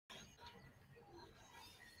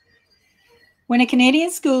When a Canadian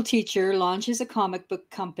school teacher launches a comic book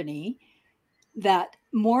company that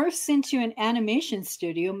morphs into an animation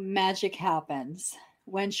studio, magic happens.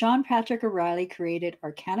 When Sean Patrick O'Reilly created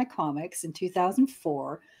Arcana Comics in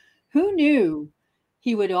 2004, who knew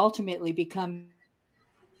he would ultimately become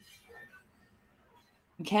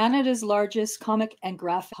Canada's largest comic and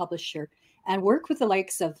graphic publisher and work with the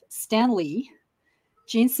likes of Stan Lee,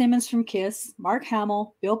 Gene Simmons from Kiss, Mark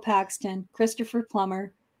Hamill, Bill Paxton, Christopher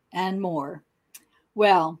Plummer, and more?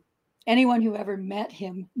 Well, anyone who ever met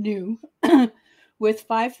him knew. With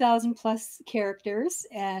 5,000 plus characters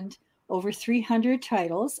and over 300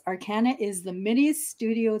 titles, Arcana is the miniest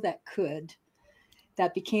studio that could,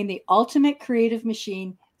 that became the ultimate creative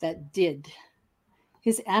machine that did.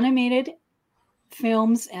 His animated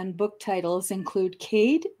films and book titles include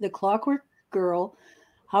Cade, The Clockwork Girl,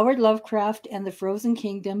 Howard Lovecraft and the Frozen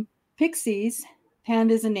Kingdom, Pixies,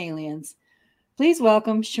 Pandas and Aliens. Please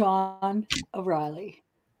welcome Sean O'Reilly.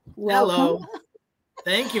 Welcome. Hello.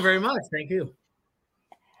 Thank you very much. Thank you.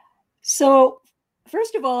 So,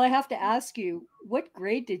 first of all, I have to ask you, what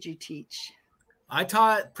grade did you teach? I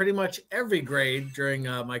taught pretty much every grade during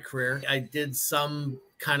my career. I did some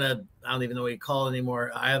kind of, I don't even know what you call it anymore.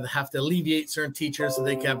 I have to alleviate certain teachers so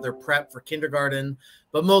they can have their prep for kindergarten.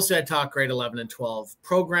 But mostly I taught grade 11 and 12,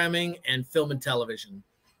 programming and film and television.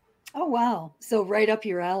 Oh, wow. So right up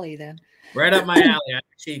your alley then. Right up my alley. I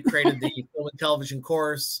actually created the film and television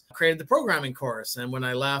course, created the programming course. And when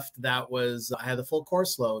I left, I had the full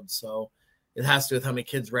course load. So it has to do with how many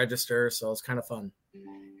kids register. So it's kind of fun.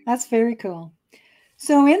 That's very cool.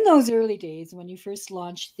 So in those early days, when you first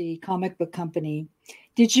launched the comic book company,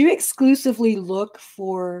 did you exclusively look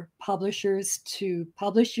for publishers to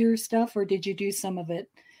publish your stuff, or did you do some of it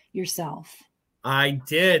yourself? I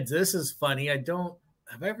did. This is funny.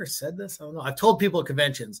 Have I ever said this? I don't know. I've told people at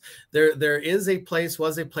conventions. There was a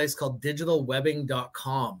place called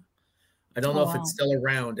digitalwebbing.com. I don't know if it's still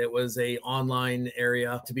around. It was a online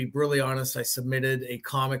area. To be brutally honest, I submitted a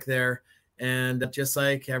comic there. And just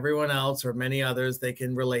like everyone else or many others, they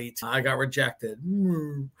can relate. I got rejected.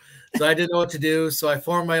 So I didn't know what to do. So I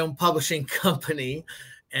formed my own publishing company.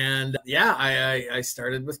 And yeah, I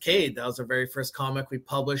started with Cade. That was our very first comic we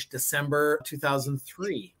published December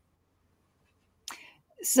 2003.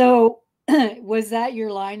 So was that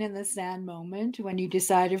your line in the sand moment when you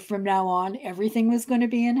decided from now on everything was going to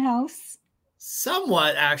be in-house?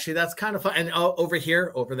 Somewhat, actually. That's kind of fun. And over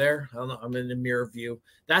there, I don't know, I'm in the mirror view.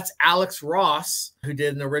 That's Alex Ross, who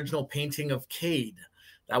did an original painting of Cade.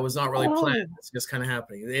 That was not really planned. It's just kind of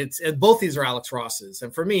happening. Both these are Alex Rosses.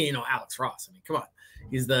 And for me, Alex Ross, I mean, come on.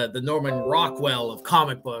 He's the Norman Rockwell of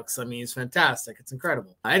comic books. I mean, he's fantastic. It's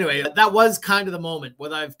incredible. Anyway, that was kind of the moment.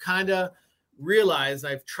 What I've kind of realized,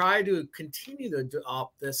 I've tried to continue to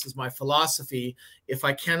adopt this as my philosophy. If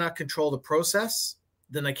I cannot control the process,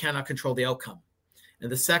 then I cannot control the outcome.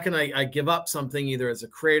 And the second I give up something, either as a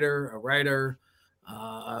creator, a writer,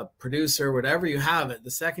 a producer, whatever you have it,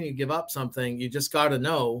 the second you give up something, you just got to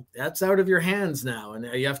know that's out of your hands now. And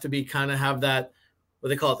you have to be kind of have that, what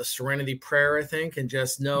they call it, the serenity prayer, I think, and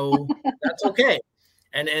just know that's okay.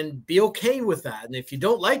 And be okay with that. And if you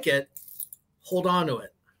don't like it, hold on to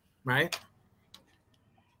it, right?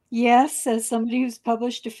 Yes, as somebody who's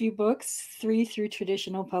published a few books, 3 through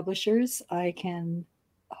traditional publishers, I can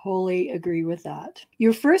wholly agree with that.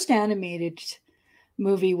 Your first animated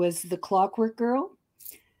movie was The Clockwork Girl.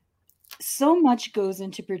 So much goes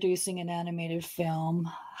into producing an animated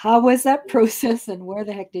film. How was that process and where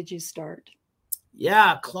the heck did you start?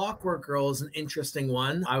 Yeah, Clockwork Girl is an interesting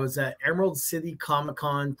one. I was at Emerald City Comic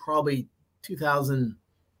Con probably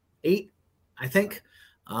 2008, I think.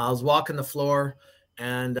 I was walking the floor.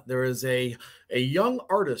 And there was a young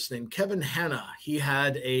artist named Kevin Hanna. He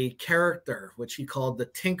had a character, which he called the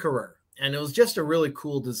Tinkerer. And it was just a really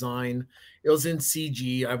cool design. It was in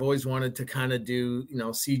CG. I've always wanted to kind of do,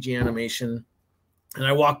 CG animation. And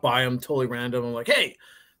I walked by him totally random. I'm like, hey,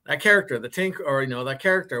 that character, the Tinker, or, that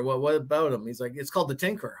character, what about him? He's like, it's called the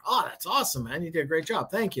Tinkerer. Oh, that's awesome, man. You did a great job.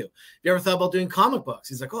 Thank you. You ever thought about doing comic books?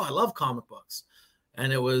 He's like, oh, I love comic books.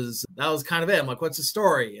 And that was kind of it. I'm like, what's the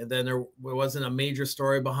story? And then there wasn't a major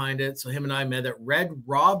story behind it. So him and I met at Red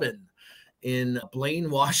Robin in Blaine,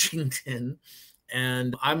 Washington.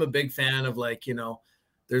 And I'm a big fan of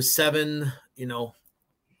there's 7,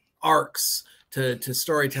 arcs to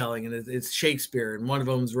storytelling. And it's Shakespeare. And one of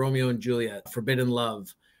them is Romeo and Juliet, Forbidden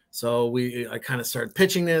Love. So I kind of started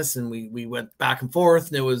pitching this and we went back and forth,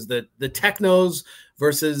 and it was the technos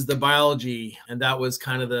versus the biology. And that was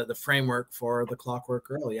kind of the framework for the Clockwork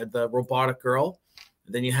Girl. You had the robotic girl,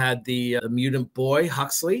 and then you had the mutant boy,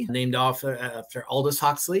 Huxley, named after Aldous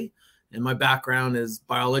Huxley. And my background is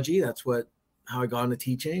biology. That's what how I got into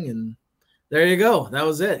teaching. And there you go. That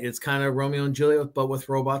was it. It's kind of Romeo and Juliet, but with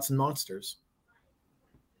robots and monsters.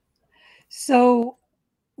 So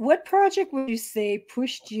what project would you say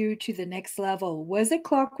pushed you to the next level? Was it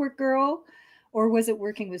Clockwork Girl, or was it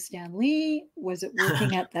working with Stan Lee? Was it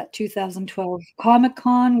working at that 2012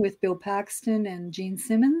 Comic-Con with Bill Paxton and Gene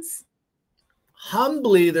Simmons?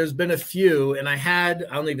 Humbly, there's been a few, and I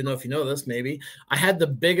don't even know if you know this, maybe. I had the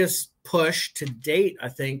biggest push to date, I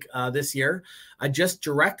think, this year. I just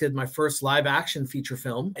directed my first live action feature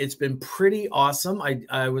film. It's been pretty awesome.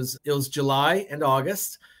 It was July and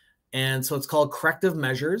August. And so it's called Corrective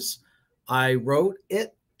Measures. I wrote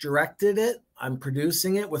it, directed it. I'm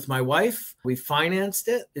producing it with my wife. We financed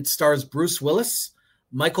it. It stars Bruce Willis,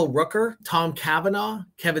 Michael Rooker, Tom Cavanaugh,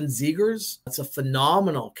 Kevin Zegers. It's a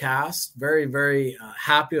phenomenal cast. Very, very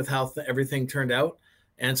happy with how everything turned out.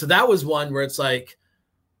 And so that was one where it's like,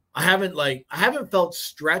 I haven't felt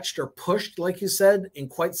stretched or pushed, like you said, in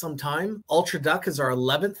quite some time. Ultra Duck is our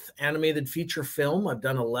 11th animated feature film. I've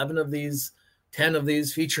done 11 of these, 10 of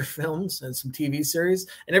these feature films and some TV series.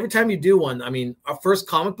 And every time you do one, I mean, our first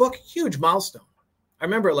comic book, huge milestone. I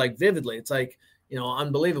remember it like vividly. It's like,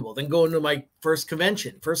 unbelievable. Then going to my first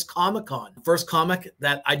convention, first Comic-Con, first comic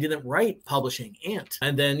that I didn't write, publishing Ant.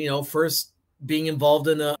 And then, first being involved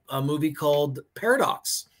in a movie called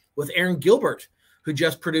Paradox with Aaron Gilbert, who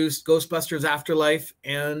just produced Ghostbusters Afterlife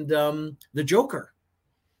and The Joker.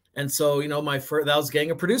 And so, that was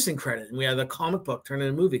getting a producing credit. And we had a comic book turned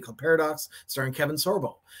into a movie called Paradox, starring Kevin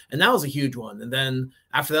Sorbo. And that was a huge one. And then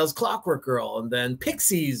after that was Clockwork Girl. And then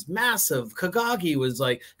Pixies, massive. Kagagi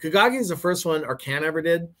is the first one Arcana ever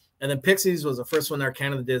did. And then Pixies was the first one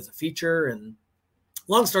Arcana did as a feature. And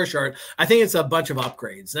long story short, I think it's a bunch of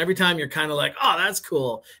upgrades. And every time you're kind of like, oh, that's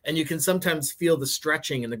cool. And you can sometimes feel the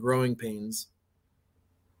stretching and the growing pains.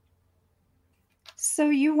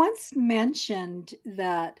 So you once mentioned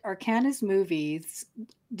that Arcana's movies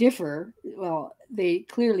differ, well, they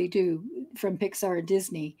clearly do, from Pixar and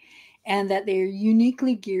Disney, and that they're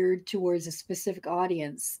uniquely geared towards a specific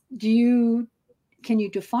audience. Can you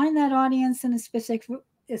define that audience in a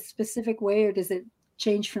specific way, or does it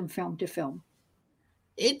change from film to film?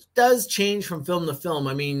 It does change from film to film.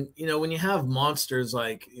 I mean, when you have monsters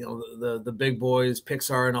like, the big boys,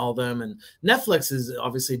 Pixar and all them, and Netflix is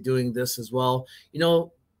obviously doing this as well.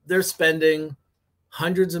 They're spending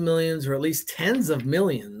hundreds of millions or at least tens of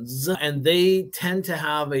millions, and they tend to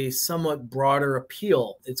have a somewhat broader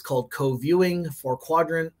appeal. It's called co-viewing,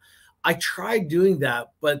 4-quadrant. I tried doing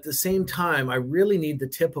that, but at the same time, I really need the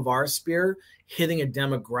tip of our spear hitting a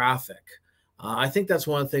demographic. I think that's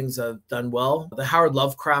one of the things I've done well. The Howard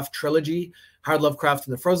Lovecraft trilogy, Howard Lovecraft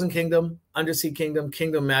and the Frozen Kingdom, Undersea Kingdom,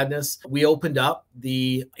 Kingdom Madness. We opened up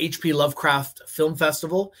the H.P. Lovecraft Film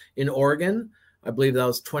Festival in Oregon. I believe that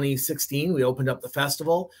was 2016. We opened up the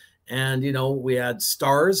festival. And, we had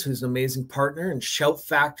Stars, who's an amazing partner, and Shout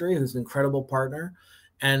Factory, who's an incredible partner.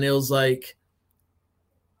 And it was like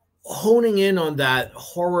honing in on that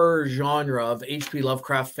horror genre of H.P.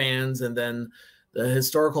 Lovecraft fans, and then the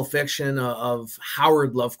historical fiction of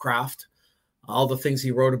Howard Lovecraft, all the things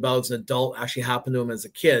he wrote about as an adult actually happened to him as a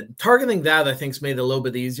kid. Targeting that, I think, has made it a little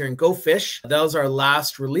bit easier. And Go Fish, that was our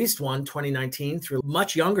last released one, 2019, through a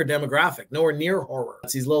much younger demographic, nowhere near horror.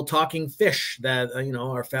 It's these little talking fish that,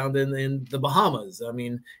 are found in the Bahamas. I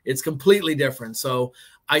mean, it's completely different. So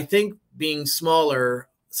I think being smaller,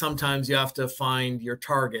 sometimes you have to find your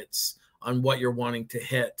targets on what you're wanting to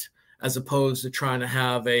hit, as opposed to trying to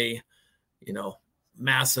have a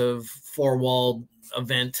massive 4-walled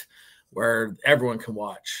event where everyone can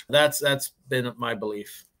watch. That's been my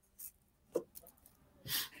belief.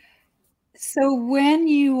 So when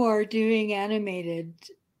you are doing animated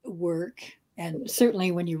work, and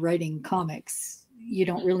certainly when you're writing comics, you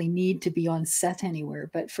don't really need to be on set anywhere.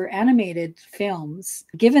 But for animated films,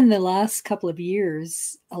 given the last couple of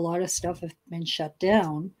years, a lot of stuff has been shut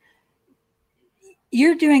down.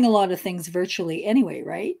 You're doing a lot of things virtually anyway,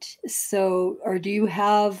 right? So, or do you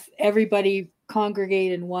have everybody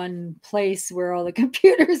congregate in one place where all the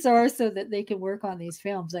computers are so that they can work on these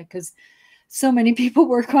films? Like, because so many people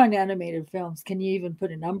work on animated films. Can you even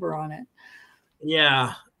put a number on it?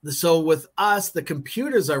 Yeah. So with us, the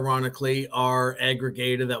computers, ironically, are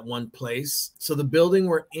aggregated at one place. So the building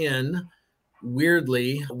we're in,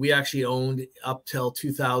 weirdly, we actually owned up till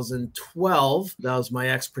 2012. That was my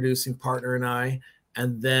ex-producing partner and I.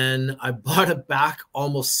 And then I bought it back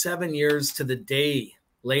almost 7 years to the day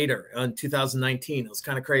later in 2019. It was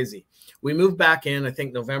kind of crazy. We moved back in, I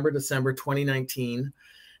think, November, December 2019.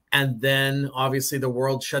 And then obviously the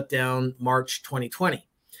world shut down March 2020.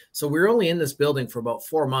 So we were only in this building for about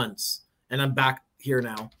 4 months, and I'm back here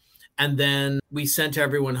now. And then we sent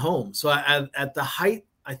everyone home. So at the height,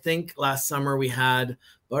 I think last summer we had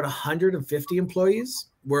about 150 employees.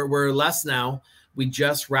 We're less now. We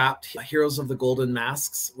just wrapped Heroes of the Golden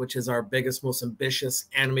Masks, which is our biggest, most ambitious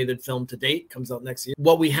animated film to date. Comes out next year.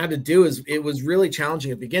 What we had to do is, it was really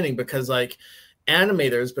challenging at the beginning because like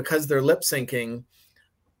animators, because they're lip syncing,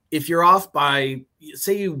 if you're off by,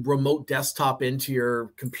 say you remote desktop into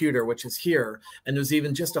your computer, which is here, and there's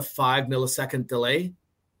even just a 5 millisecond delay,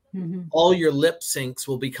 all your lip syncs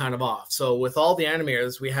will be kind of off. So with all the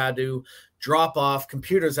animators, we had to drop off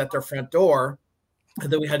computers at their front door,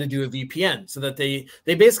 and then we had to do a VPN so that they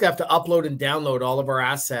basically have to upload and download all of our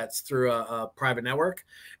assets through a private network.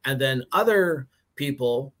 And then other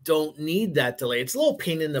people don't need that delay. It's a little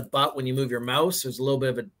pain in the butt when you move your mouse. There's a little bit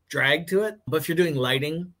of a drag to it. But if you're doing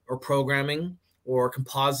lighting or programming or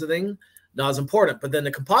compositing, not as important. But then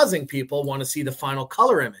the compositing people want to see the final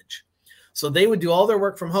color image. So they would do all their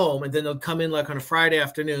work from home, and then they'll come in like on a Friday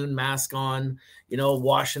afternoon, mask on, you know,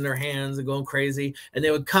 washing their hands and going crazy. And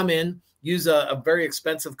they would come in, use a very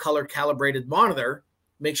expensive color calibrated monitor,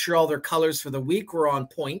 make sure all their colors for the week were on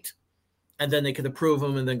point, and then they could approve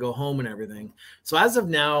them and then go home and everything. So as of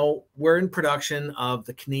now, we're in production of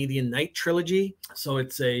the Canadian Night trilogy. So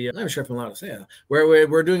it's I'm not sure if I'm allowed to say that.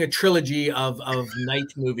 We're doing a trilogy of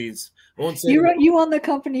night movies. I won't say you own the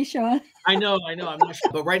company, Sean. I know. I'm not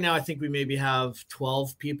sure. But right now, I think we maybe have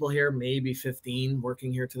 12 people here, maybe 15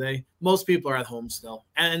 working here today. Most people are at home still.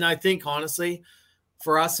 And I think, honestly,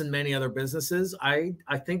 for us and many other businesses, I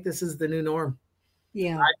think this is the new norm.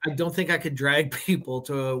 Yeah. I don't think I could drag people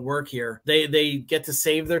to work here. They get to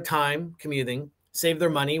save their time commuting, save their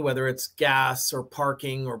money, whether it's gas or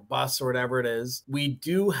parking or bus or whatever it is. We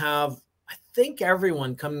do have, I think,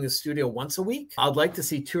 everyone coming to the studio once a week. I'd like to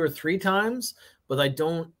see 2 or 3 times, but I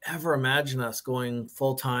don't ever imagine us going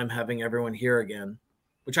full time, having everyone here again,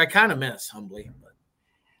 which I kind of miss, humbly. But.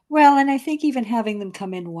 Well, and I think even having them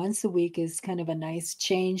come in once a week is kind of a nice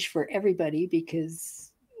change for everybody, because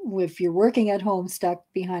if you're working at home stuck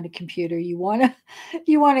behind a computer, you want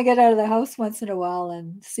to get out of the house once in a while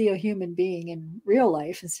and see a human being in real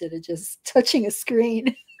life instead of just touching a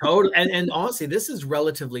screen. Totally. And honestly, this is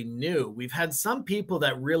relatively new. We've had some people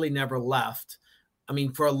that really never left. I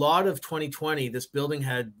mean, for a lot of 2020, this building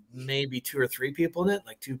had maybe 2 or 3 people in it,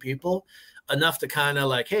 like 2 people, enough to kind of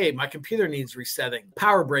like, hey, my computer needs resetting.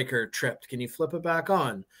 Power breaker tripped. Can you flip it back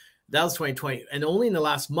on? That was 2020. And only in the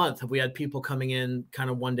last month have we had people coming in kind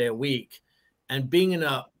of 1 day a week. And being in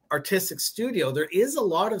an artistic studio, there is a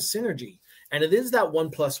lot of synergy. And it is that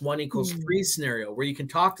 1 + 1 = 3 scenario where you can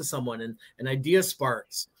talk to someone and an idea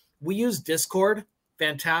sparks. We use Discord,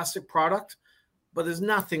 fantastic product, but there's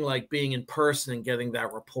nothing like being in person and getting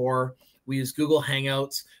that rapport. We use Google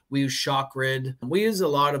Hangouts. We use ShotGrid. We use a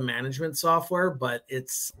lot of management software, but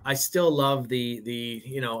I still love the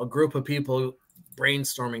a group of people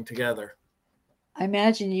brainstorming together. I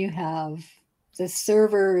imagine you have the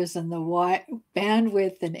servers and the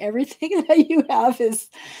bandwidth and everything that you have is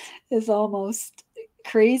almost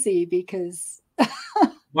crazy, because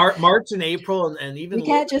March and April and even you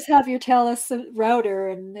can't just have your TELUS router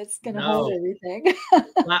and it's going to hold everything.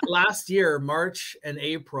 Last year, March and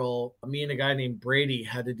April, me and a guy named Brady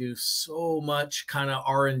had to do so much kind of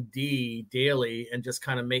R&D daily and just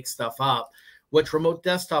kind of make stuff up, which remote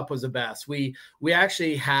desktop was the best. We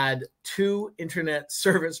actually had 2 internet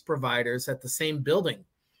service providers at the same building.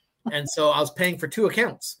 And so I was paying for 2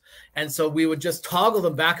 accounts. And so we would just toggle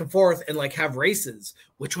them back and forth and like have races.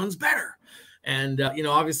 Which one's better? And,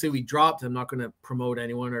 obviously we dropped. I'm not going to promote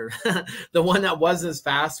anyone, or the one that wasn't as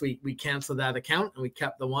fast. We canceled that account and we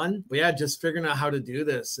kept the one. But yeah, just figuring out how to do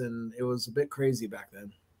this. And it was a bit crazy back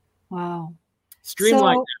then. Wow.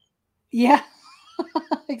 Streamlined. So, yeah,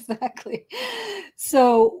 exactly.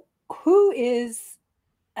 So who is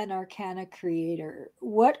an Arcana creator?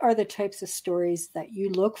 What are the types of stories that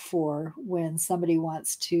you look for when somebody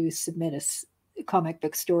wants to submit a comic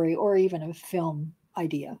book story or even a film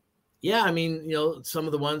idea? Yeah, I mean, some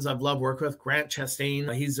of the ones I've loved working with, Grant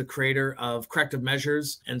Chastain, he's the creator of Corrective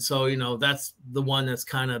Measures. And so, that's the one that's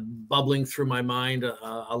kind of bubbling through my mind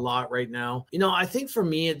a lot right now. I think for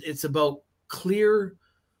me, it's about clear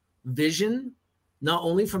vision, not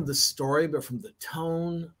only from the story, but from the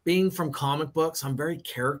tone. Being from comic books, I'm very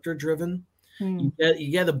character driven. You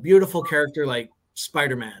get a beautiful character like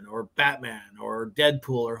Spider-Man or Batman or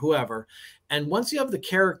Deadpool or whoever. And once you have the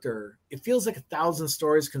character, it feels like 1,000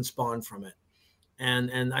 stories can spawn from it.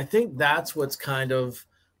 And I think that's what's kind of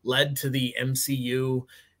led to the MCU.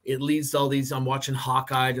 It leads to all these. I'm watching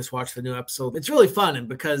Hawkeye, just watched the new episode. It's really fun, and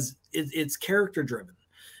because it's character driven.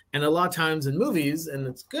 And a lot of times in movies, and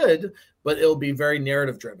it's good, but it'll be very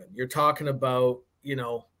narrative driven. You're talking about,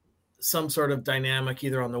 some sort of dynamic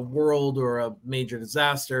either on the world or a major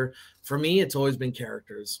disaster. For me, it's always been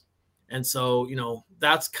characters. And so,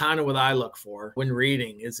 that's kind of what I look for when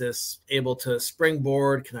reading. Is this able to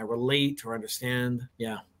springboard? Can I relate or understand?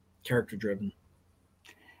 Yeah, character driven.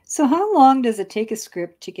 So how long does it take a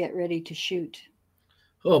script to get ready to shoot?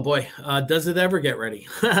 Oh boy, does it ever get ready?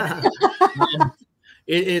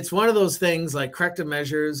 It's one of those things like corrective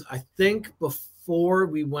measures. I think before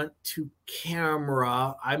we went to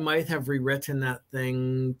camera, I might have rewritten that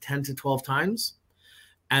thing 10 to 12 times.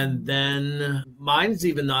 And then mine's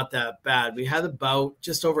even not that bad. We had about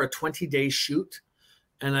just over a 20-day shoot.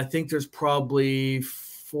 And I think there's probably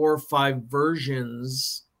 4 or 5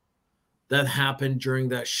 versions that happened during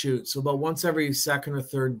that shoot. So about once every second or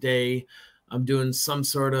third day, I'm doing some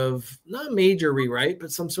sort of, not major rewrite,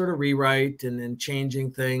 but some sort of rewrite and then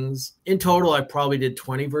changing things. In total, I probably did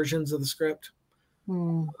 20 versions of the script.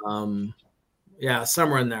 Yeah,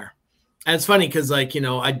 somewhere in there. And it's funny because I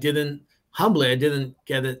didn't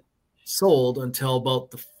get it sold until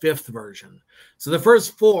about the 5th version. So the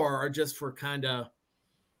first 4 are just for kind of,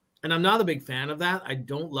 and I'm not a big fan of that. I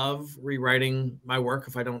don't love rewriting my work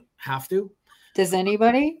if I don't have to. Does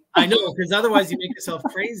anybody? I know, because otherwise you make yourself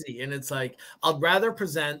crazy. And it's like, I'd rather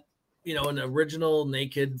present, an original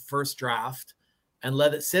naked first draft and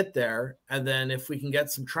let it sit there. And then if we can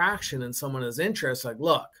get some traction and someone has interest, like,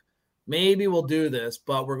 look, maybe we'll do this,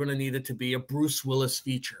 but we're going to need it to be a Bruce Willis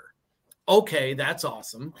feature. Okay, that's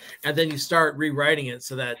awesome. And then you start rewriting it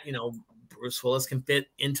so that, Bruce Willis can fit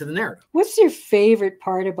into the narrative. What's your favorite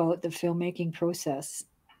part about the filmmaking process?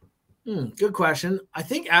 Good question. I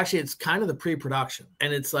think actually it's kind of the pre-production.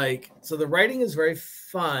 And it's like, so the writing is very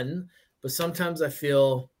fun, but sometimes I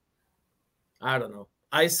feel, I don't know,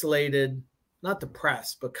 isolated, not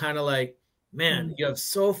depressed, but kind of like, man, you have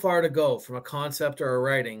so far to go from a concept or a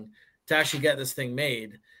writing to actually get this thing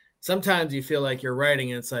made. Sometimes you feel like you're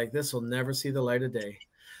writing and it's like, this will never see the light of day.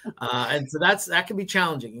 And so that can be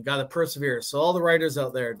challenging. You got to persevere. So all the writers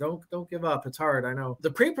out there, don't give up. It's hard. I know. The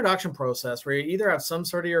pre-production process where you either have some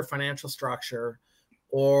sort of your financial structure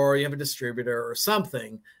or you have a distributor or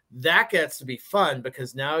something, that gets to be fun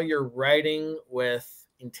because now you're writing with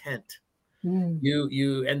intent. And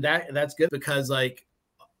that's good because like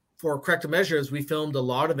for corrective measures, we filmed a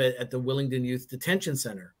lot of it at the Willingdon Youth Detention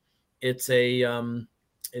Center. It's a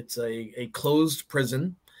closed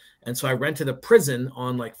prison. And so I rented a prison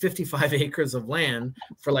on like 55 acres of land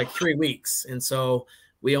for like 3 weeks. And so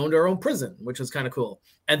we owned our own prison, which was kind of cool.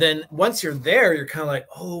 And then once you're there, you're kind of like,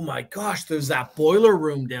 oh my gosh, there's that boiler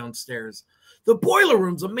room downstairs. The boiler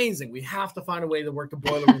room's amazing. We have to find a way to work the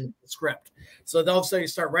boiler room in the script. So then all of a sudden you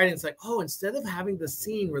start writing. It's like, oh, instead of having the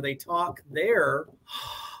scene where they talk there,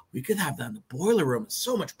 we could have that in the boiler room. It's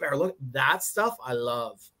so much better. Look, that stuff I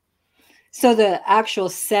love. So the actual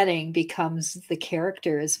setting becomes the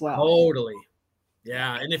character as well. Totally.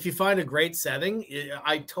 Yeah. And if you find a great setting,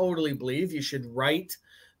 I totally believe you should write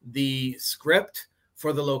the script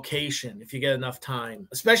for the location if you get enough time,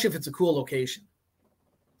 especially if it's a cool location.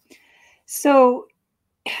 So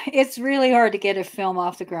it's really hard to get a film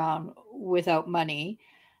off the ground without money.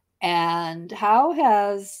 And how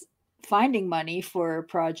has finding money for a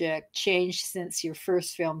project changed since your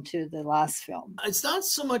first film to the last film? It's not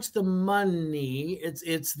so much the money.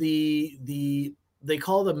 It's the they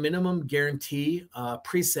call the minimum guarantee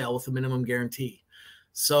pre-sale with a minimum guarantee.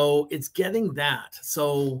 So it's getting that.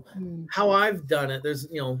 So how I've done it, there's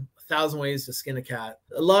 1,000 ways to skin a cat.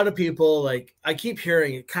 A lot of people, like, I keep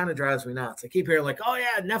hearing, it kind of drives me nuts. I keep hearing like, oh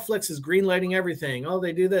yeah, Netflix is greenlighting everything. Oh,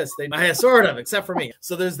 they do this. Sort of, except for me.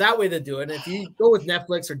 So there's that way to do it. And if you go with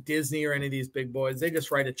Netflix or Disney or any of these big boys, they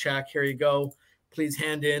just write a check. Here you go. Please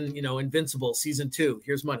hand in, Invincible season 2.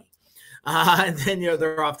 Here's money. And then,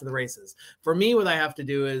 they're off to the races. For me, what I have to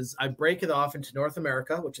do is I break it off into North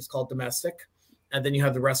America, which is called domestic. And then you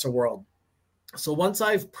have the rest of the world. So once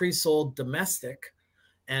I've pre-sold domestic,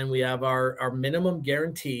 and we have our minimum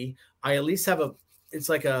guarantee, I at least have it's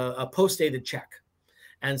like a post-dated check.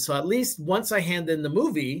 And so at least once I hand in the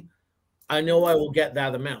movie, I know I will get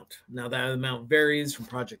that amount. Now that amount varies from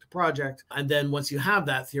project to project. And then once you have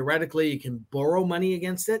that, theoretically, you can borrow money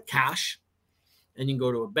against it, cash, and you can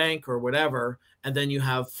go to a bank or whatever. And then you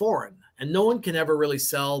have foreign. And no one can ever really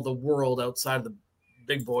sell the world outside of the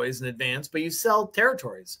big boys in advance, but you sell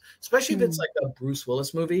territories, especially if it's like a Bruce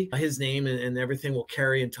Willis movie. His name and everything will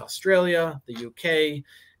carry into Australia, the UK. And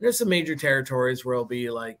there's some major territories where it'll be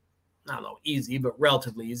like, I don't know, easy, but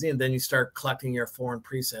relatively easy. And then you start collecting your foreign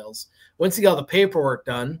pre-sales. Once you get all the paperwork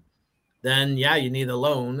done, then yeah, you need a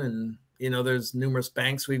loan. And there's numerous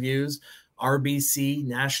banks we've used. RBC,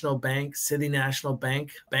 National Bank, City National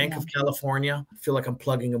Bank, Bank of California. I feel like I'm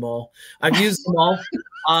plugging them all. I've used them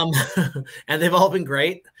all, and they've all been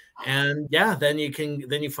great. And yeah, then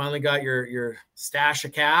you finally got your stash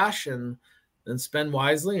of cash, and then spend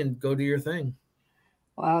wisely and go do your thing.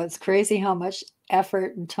 Wow, it's crazy how much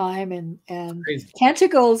effort and time and Crazy.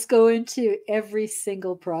 tentacles go into every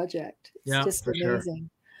single project. It's just amazing.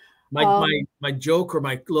 Sure. My joke or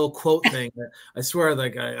my little quote thing, I swear,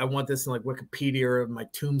 like I want this in like Wikipedia or my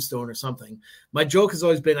tombstone or something. My joke has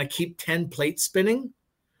always been I keep 10 plates spinning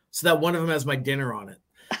so that one of them has my dinner on it.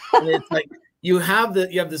 And it's like you have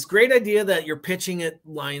this great idea that you're pitching at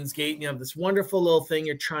Lionsgate, and you have this wonderful little thing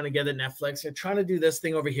you're trying to get at Netflix. You're trying to do this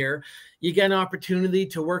thing over here. You get an opportunity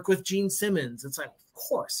to work with Gene Simmons. It's like, of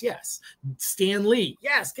course, yes. Stan Lee,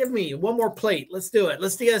 yes, give me one more plate. Let's do it.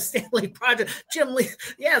 Let's do a Stan Lee project. Jim Lee,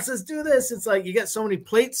 yes, let's do this. It's like you get so many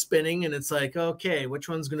plates spinning, and it's like, okay, which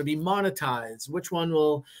one's going to be monetized? Which one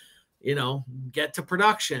will, get to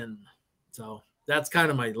production? So that's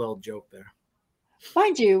kind of my little joke there.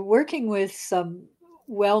 Mind you, working with some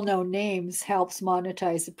well-known names helps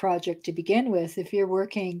monetize the project to begin with. If you're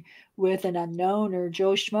working with an unknown or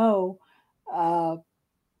Joe Schmo,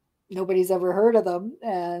 nobody's ever heard of them.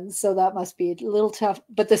 And so that must be a little tough.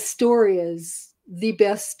 But the story is the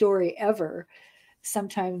best story ever.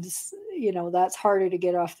 Sometimes, that's harder to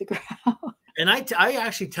get off the ground. And I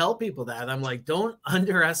actually tell people that. I'm like, don't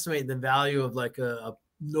underestimate the value of like a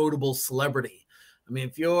notable celebrity. I mean,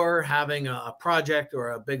 if you're having a project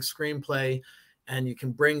or a big screenplay and you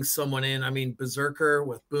can bring someone in, I mean, Berserker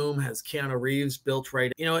with Boom has Keanu Reeves built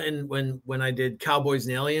right. And when I did Cowboys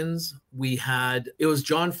and Aliens, it was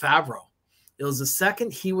Jon Favreau. It was the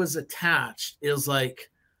second he was attached. It was like,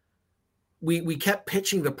 we kept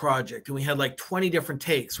pitching the project and we had like 20 different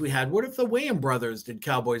takes. We had, what if the Wayans brothers did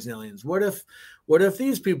Cowboys and Aliens? What if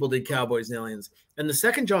these people did Cowboys and Aliens? And the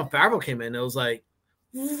second Jon Favreau came in, it was like,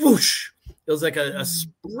 whoosh. It was like a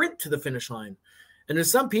sprint to the finish line. And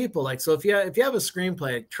there's some people like, so if you have a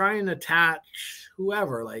screenplay, try and attach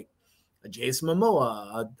whoever, like a Jason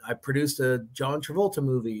Momoa. I produced a John Travolta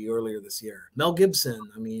movie earlier this year. Mel Gibson.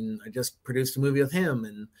 I mean, I just produced a movie with him.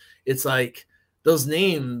 And it's like those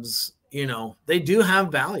names, they do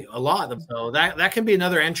have value, a lot of them. So that can be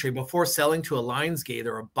another entry before selling to a Lionsgate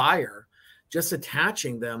or a buyer. Just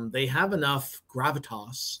attaching them, they have enough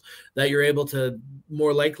gravitas that you're able to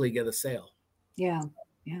more likely get a sale. Yeah.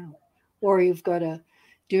 Or you've got to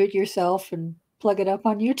do it yourself and plug it up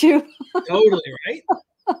on YouTube. Totally, right?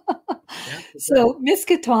 Yeah, so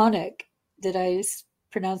Miskatonic, did I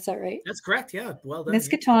pronounce that right? That's correct, yeah. Well done.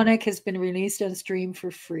 Miskatonic has been released on stream for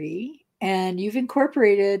free, and you've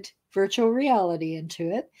incorporated virtual reality into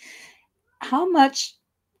it. How much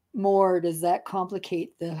more does that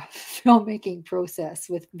complicate the filmmaking process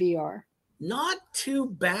with VR? Not too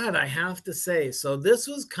bad, I have to say. So this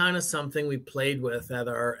was kind of something we played with at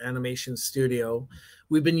our animation studio.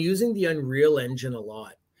 We've been using the Unreal Engine a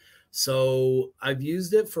lot. So I've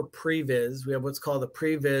used it for previs. We have what's called a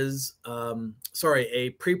a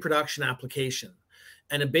pre-production application.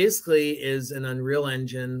 And it basically is an Unreal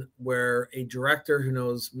Engine where a director who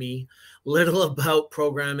knows me little about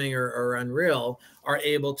programming or Unreal are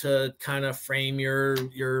able to kind of frame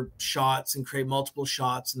your shots and create multiple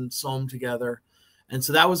shots and sew them together. And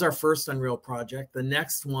so that was our first Unreal project. The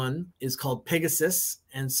next one is called Pegasus.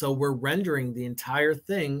 And so we're rendering the entire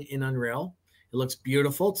thing in Unreal. It looks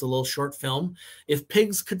beautiful. It's a little short film. If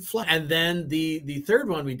pigs could fly. And then the third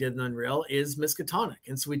one we did in Unreal is Miskatonic.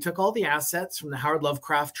 And so we took all the assets from the Howard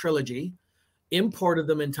Lovecraft trilogy, imported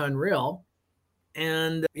them into Unreal.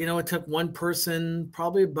 And, it took one person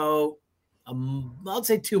probably about, I'd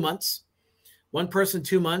say 2 months. One person,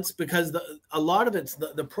 2 months, because a lot of it's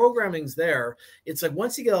the programming's there. It's like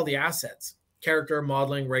once you get all the assets, character,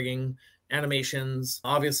 modeling, rigging, animations,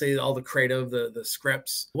 obviously all the creative, the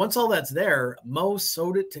scripts. Once all that's there, Mo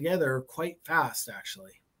sewed it together quite fast,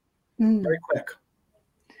 actually. Very quick.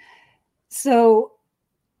 So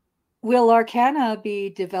will Arcana be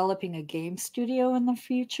developing a game studio in the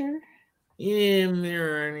future?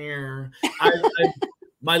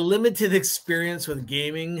 My limited experience with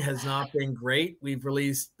gaming has not been great. We've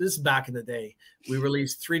released, this is back in the day, we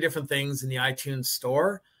released 3 different things in the iTunes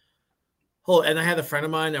store. Oh, and I had a friend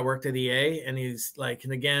of mine that worked at EA, and he's like,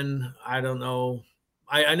 and again, I don't know.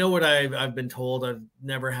 I know what I've been told. I've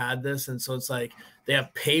never had this. And so it's like they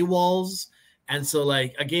have paywalls. And so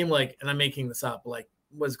like a game like, and I'm making this up, like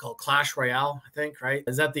what's it called? Clash Royale, I think, right?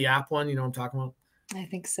 Is that the app one? You know what I'm talking about? I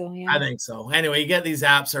think so, yeah. I think so. Anyway, you get these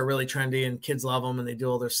apps that are really trendy and kids love them and they do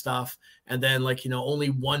all their stuff. And then like, only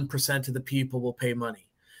 1% of the people will pay money.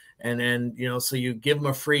 And then, so you give them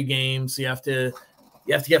a free game. So you have to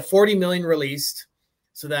get 40 million released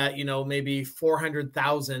so that, maybe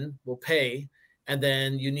 400,000 will pay. And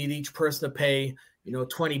then you need each person to pay,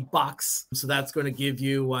 $20. So that's going to give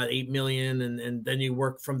you what, 8 million. And then you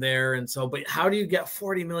work from there. And so, but how do you get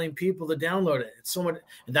 40 million people to download it? It's so much.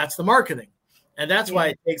 And that's the marketing. And that's why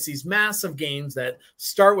it takes these massive games that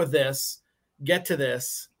start with this, get to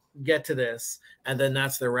this, and then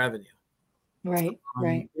that's their revenue. Right.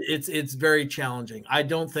 It's very challenging. I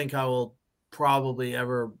don't think I will probably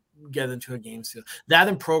ever get into a game studio. That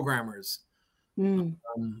and programmers.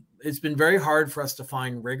 It's been very hard for us to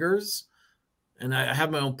find riggers. And I have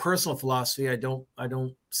my own personal philosophy. I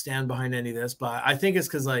don't stand behind any of this, but I think it's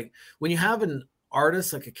because, like, when you have an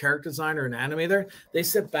artist, like a character designer, an animator, they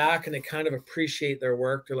sit back and they kind of appreciate their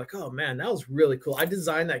work. They're like, oh man, that was really cool. I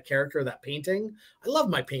designed that character, that painting. I love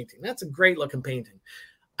my painting. That's a great looking painting.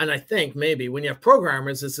 And I think maybe when you have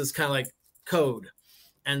programmers, it's just kind of like code.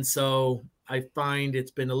 And so I find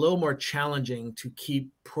it's been a little more challenging to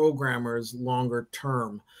keep programmers longer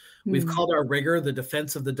term. We've called our rigger the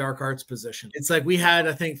defense of the dark arts position. It's like we had,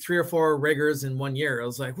 I think, 3 or 4 riggers in 1 year. I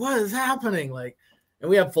was like, what is happening? Like, and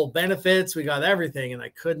we have full benefits. We got everything. And I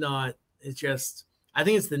could not, it's just, I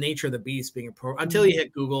think it's the nature of the beast being a pro. Until you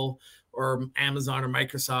hit Google or Amazon or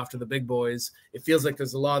Microsoft or the big boys, it feels like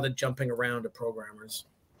there's a lot of the jumping around of programmers.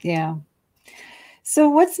 Yeah. So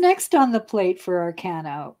what's next on the plate for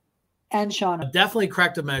Arcana and Shauna? Definitely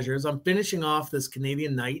Corrective Measures. I'm finishing off this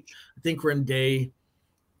Canadian Night. I think we're in day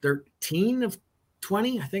 13 of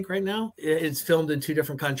 20, I think, right now. It's filmed in 2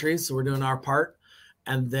 different countries, so we're doing our part.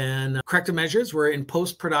 And then Corrective Measures, we're in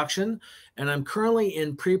post-production, and I'm currently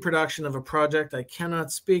in pre-production of a project I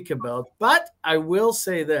cannot speak about, but I will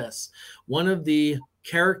say this. One of the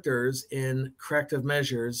characters in Corrective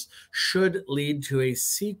Measures should lead to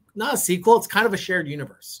not a sequel, it's kind of a shared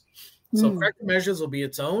universe. So Corrective Measures will be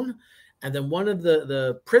its own, and then one of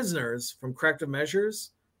the prisoners from Corrective Measures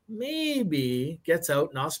maybe gets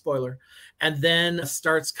out, not a spoiler, and then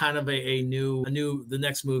starts kind of the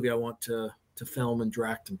next movie I want to film and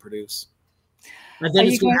direct and produce. And then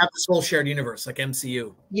it's going to have this whole shared universe, like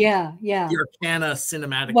MCU. Yeah. The Arcana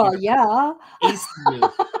cinematic universe. Yeah.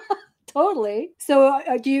 ACU. Totally. So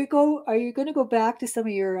are you going to go back to some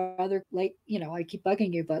of your other, like, I keep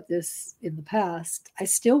bugging you about this in the past. I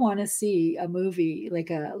still want to see a movie,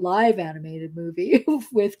 like a live animated movie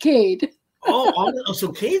with Cade.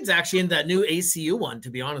 So Cade's actually in that new ACU one, to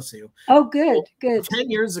be honest with you. Oh, good. 10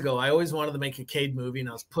 years ago, I always wanted to make a Cade movie, and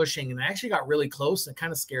I was pushing, and I actually got really close, and it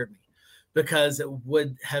kind of scared me because it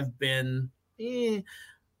would have been a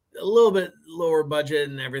little bit lower budget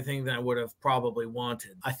and everything than I would have probably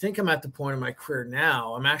wanted. I think I'm at the point in my career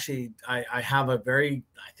now. I have a very,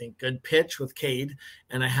 I think, good pitch with Cade,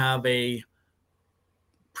 and I have a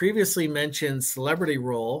previously mentioned celebrity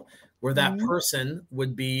role where that person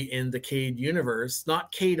would be in the Cade universe,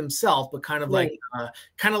 not Cade himself, but kind of like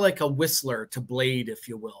a Whistler to Blade, if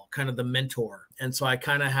you will, kind of the mentor. And so I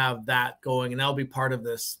kind of have that going, and that'll be part of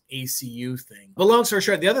this ACU thing. But long story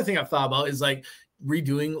short, the other thing I've thought about is like not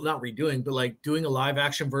redoing, but like doing a live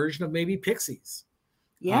action version of maybe Pixies.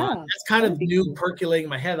 Yeah. That's kind of new, percolating in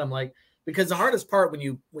my head. I'm like, because the hardest part when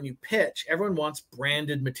you pitch, everyone wants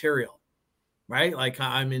branded material, right? Like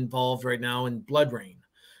I'm involved right now in Blood Rain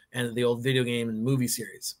and the old video game and movie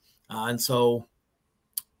series. And so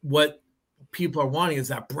what people are wanting is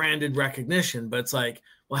that branded recognition, but it's like,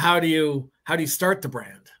 well, how do you start the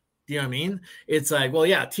brand? Do you know what I mean? It's like, well,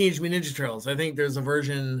 yeah, Teenage Mutant Ninja Turtles. I think there's a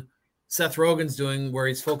version Seth Rogen's doing where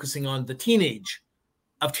he's focusing on the teenage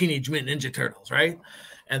of Teenage Mutant Ninja Turtles, right?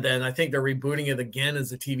 And then I think they're rebooting it again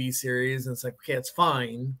as a TV series. And it's like, okay, it's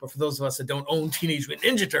fine. But for those of us that don't own Teenage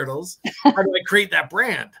Mutant Ninja Turtles, how do I create that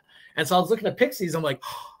brand? And so I was looking at Pixies. I'm like,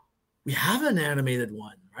 oh, we have an animated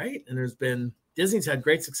one, right? And Disney's had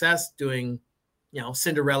great success doing,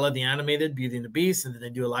 Cinderella, the animated, Beauty and the Beast, and then they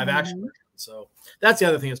do a live action version. So that's the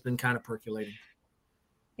other thing that's been kind of percolating.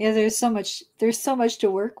 Yeah, there's so much to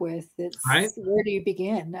work with. It's right. Where do you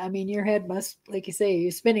begin? I mean, your head must, like you say,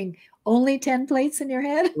 you're spinning only 10 plates in your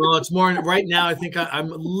head. Well, it's more right now. I think I'm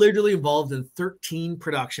literally involved in 13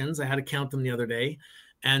 productions. I had to count them the other day.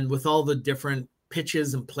 And with all the different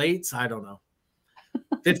pitches and plates, I don't know,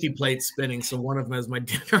 50 plates spinning. So one of them has my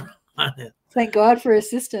dinner on it. Thank God for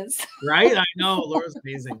assistance. Right? I know. Laura's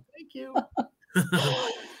amazing. Thank you.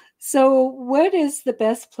 So what is the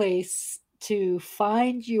best place to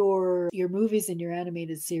find your movies and your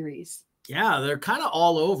animated series? Yeah, they're kind of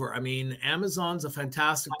all over. I mean, Amazon's a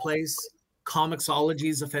fantastic place. Comixology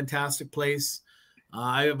is a fantastic place.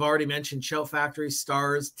 I've already mentioned Shout Factory,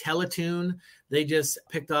 Stars, Teletoon. They just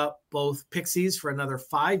picked up both Pixies for another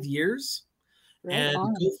 5 years. Right and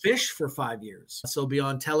on. Go Fish for 5 years. So be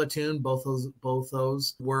on Teletoon, both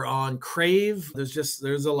those. We're on Crave.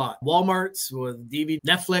 There's a lot. Walmart's with DVD.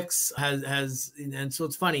 Netflix has, and so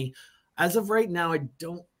it's funny. As of right now, I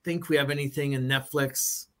don't think we have anything in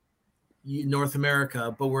Netflix North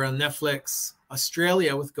America, but we're on Netflix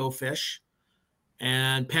Australia with Go Fish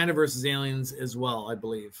and Panda vs. Aliens as well, I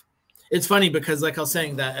believe. It's funny because, like I was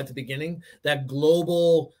saying that at the beginning, that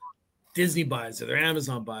global Disney buys it or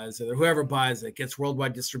Amazon buys it or whoever buys it gets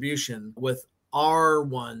worldwide distribution. With our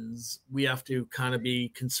ones, we have to kind of be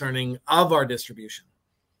concerning of our distribution.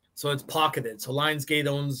 So it's pocketed. So Lionsgate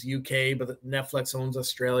owns UK, but Netflix owns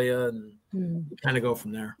Australia, and kind of go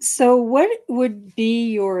from there. So what would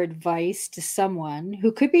be your advice to someone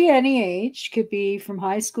who could be any age, could be from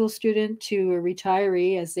high school student to a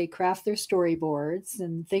retiree, as they craft their storyboards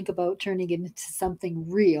and think about turning it into something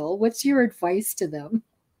real? What's your advice to them?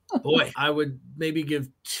 Boy, I would maybe give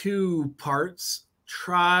 2 parts.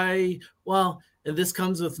 And this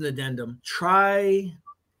comes with an addendum. Try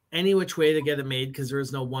any which way to get it made, because there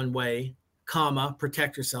is no one way, comma,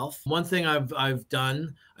 protect yourself. One thing I've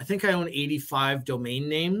done, I think I own 85 domain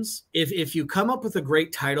names. If you come up with a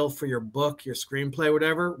great title for your book, your screenplay,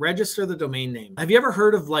 whatever, register the domain name. Have you ever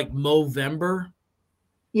heard of like Movember?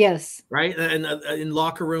 Yes. Right? And in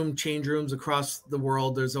locker room, change rooms across the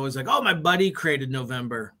world, there's always like, oh, my buddy created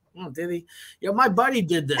November. Oh, did he? Yeah, my buddy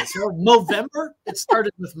did this. Oh, Movember? It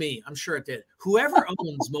started with me. I'm sure it did. Whoever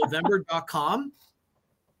owns Movember.com,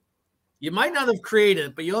 you might not have created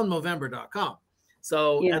it, but you own Movember.com.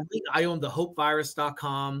 So at least I own the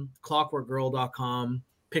HopeVirus.com, ClockworkGirl.com,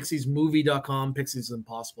 PixiesMovie.com. Pixies is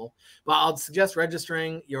impossible. But I'll suggest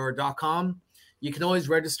registering your .com. You can always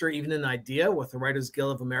register even an idea with the Writers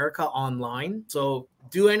Guild of America online. So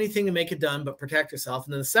do anything to make it done, but protect yourself.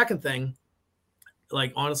 And then the second thing,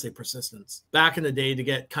 like honestly, persistence. Back in the day, to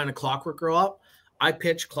get kind of Clockwork Girl up, I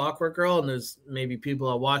pitched Clockwork Girl, and there's maybe people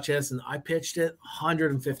that watch this, and I pitched it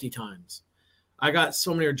 150 times. I got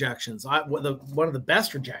so many rejections. One of the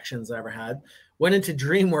best rejections I ever had, went into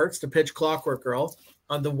DreamWorks to pitch Clockwork Girl.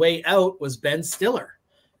 On the way out was Ben Stiller.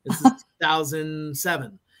 This is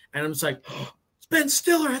 2007. And I'm just like, oh, it's Ben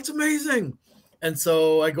Stiller. That's amazing. And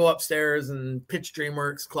so I go upstairs and pitch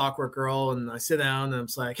DreamWorks Clockwork Girl, and I sit down, and I'm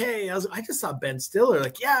just like, hey, I just saw Ben Stiller.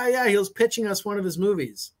 Like, yeah, he was pitching us one of his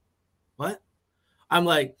movies. What? I'm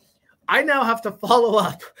like, I now have to follow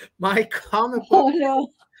up my comic book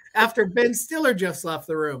after Ben Stiller just left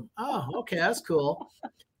the room. Oh, okay, that's cool.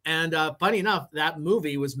 And funny enough, that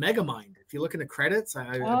movie was Megamind. If you look in the credits,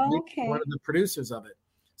 I believe one of the producers of it.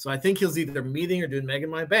 So I think he was either meeting or doing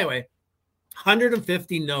Megamind. But anyway,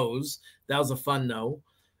 150 no's. That was a fun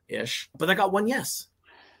no-ish. But I got one yes.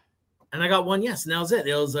 And I got one yes, and that was it.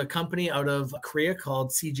 It was a company out of Korea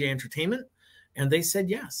called CJ Entertainment, and they said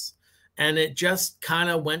yes. And it just kind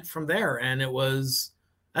of went from there. And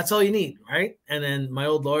that's all you need, right? And then my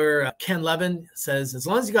old lawyer, Ken Levin, says, as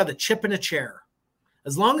long as you got a chip and a chair,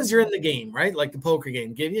 as long as you're in the game, right? Like the poker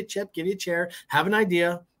game, give you a chip, give you a chair, have an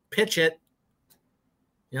idea, pitch it.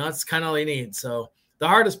 That's kind of all you need. So the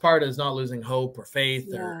hardest part is not losing hope or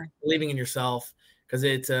faith or believing in yourself, because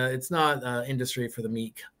it's not industry for the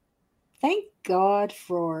meek. Thank God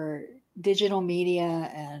for digital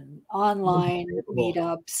media and online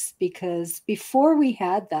meetups, because before we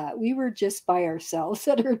had that, we were just by ourselves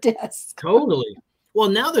at our desk. Totally. Well,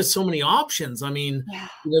 now there's so many options. I mean,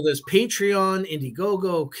 there's Patreon,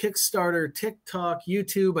 Indiegogo, Kickstarter, TikTok,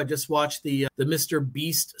 YouTube. I just watched the Mr.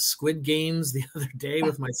 Beast Squid Games the other day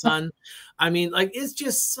with my son. I mean, like, it's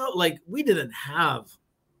just so, like, we didn't have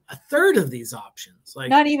a third of these options. Like,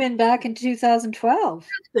 not even back in 2012.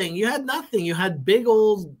 Nothing. You had nothing. You had big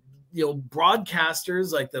old,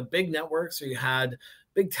 broadcasters like the big networks, or you had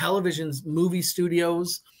big televisions, movie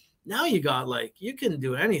studios. Now you got, like, you can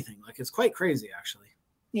do anything. Like, it's quite crazy, actually.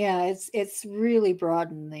 Yeah, it's really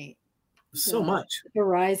broadened the much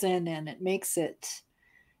horizon, and it makes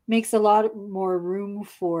a lot more room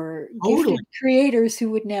for gifted creators who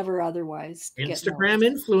would never otherwise Instagram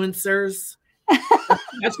influencers.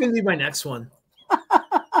 That's going to be my next one.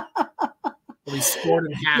 These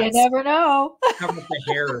sporting hats. You never know. Cover up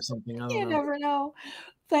the hair or something. I don't know. You never know.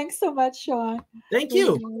 Thanks so much, Sean. Thank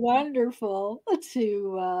you. Wonderful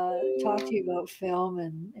to talk to you about film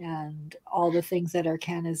and all the things that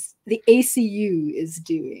the ACU is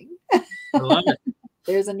doing. I love it.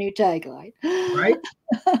 There's a new tagline. Right?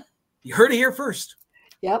 You heard it here first.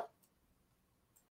 Yep.